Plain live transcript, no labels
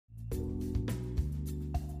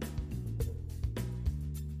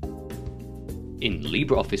In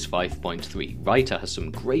LibreOffice 5.3, Writer has some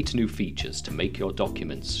great new features to make your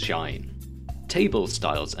documents shine. Table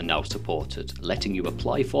styles are now supported, letting you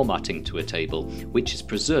apply formatting to a table which is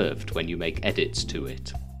preserved when you make edits to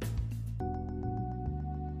it.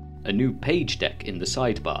 A new page deck in the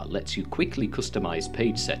sidebar lets you quickly customize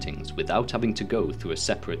page settings without having to go through a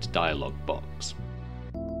separate dialog box.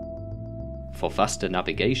 For faster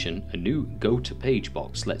navigation, a new Go to Page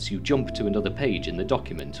box lets you jump to another page in the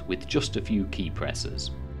document with just a few key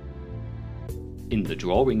presses. In the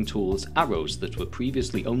drawing tools, arrows that were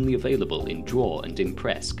previously only available in Draw and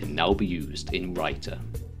Impress can now be used in Writer.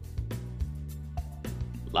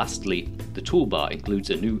 Lastly, the toolbar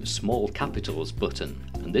includes a new Small Capitals button,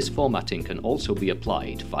 and this formatting can also be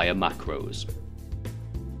applied via macros.